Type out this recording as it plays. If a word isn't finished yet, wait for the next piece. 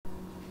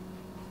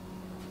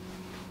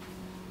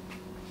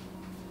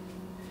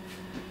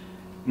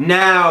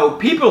Now,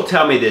 people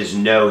tell me there's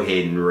no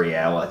hidden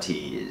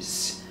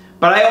realities,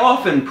 but I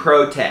often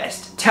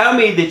protest. Tell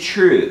me the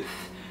truth.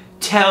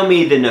 Tell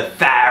me the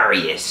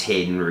nefarious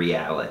hidden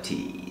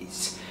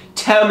realities.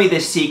 Tell me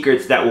the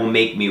secrets that will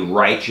make me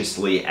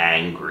righteously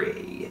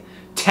angry.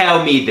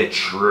 Tell me the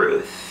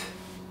truth.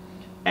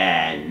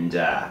 And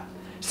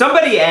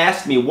somebody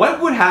asked me,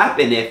 what would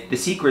happen if the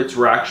secrets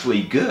were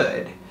actually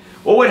good?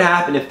 What would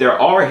happen if there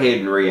are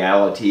hidden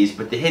realities,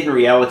 but the hidden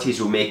realities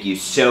will make you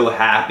so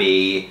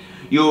happy,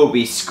 you will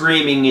be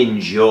screaming in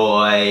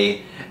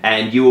joy,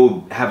 and you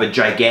will have a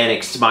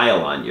gigantic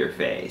smile on your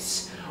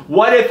face?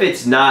 What if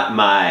it's not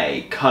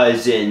my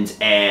cousins,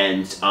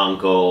 aunts,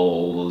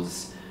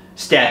 uncles,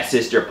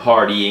 stepsister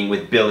partying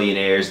with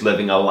billionaires,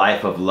 living a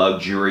life of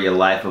luxury, a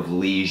life of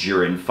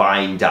leisure, and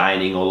fine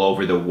dining all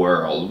over the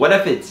world? What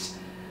if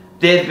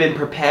they've been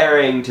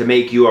preparing to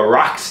make you a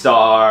rock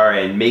star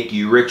and make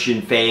you rich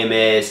and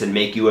famous and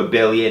make you a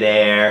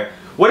billionaire?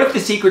 What if the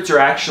secrets are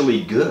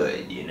actually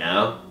good, you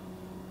know?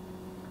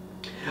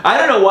 I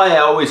don't know why I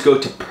always go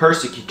to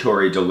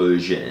persecutory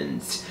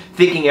delusions,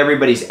 thinking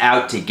everybody's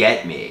out to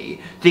get me,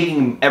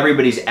 thinking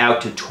everybody's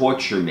out to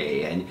torture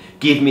me and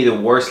give me the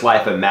worst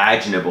life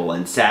imaginable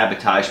and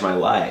sabotage my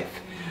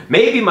life.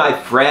 Maybe my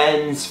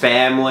friends,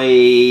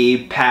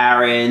 family,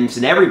 parents,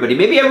 and everybody,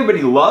 maybe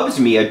everybody loves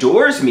me,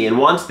 adores me, and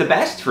wants the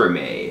best for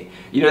me.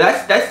 You know,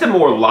 that's the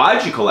more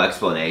logical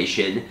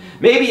explanation.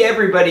 Maybe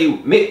everybody,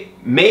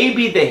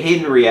 maybe the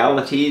hidden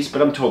realities,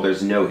 but I'm told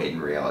there's no hidden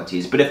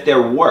realities, but if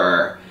there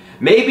were,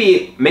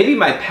 maybe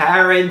my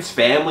parents,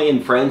 family,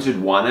 and friends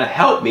would want to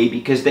help me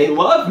because they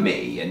love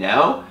me, you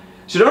know?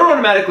 So don't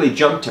automatically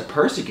jump to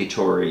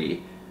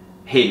persecutory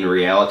hidden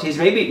realities.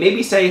 Maybe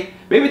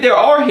there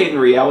are hidden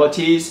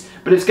realities,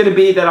 but it's going to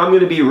be that I'm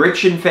going to be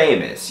rich and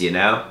famous, you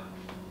know?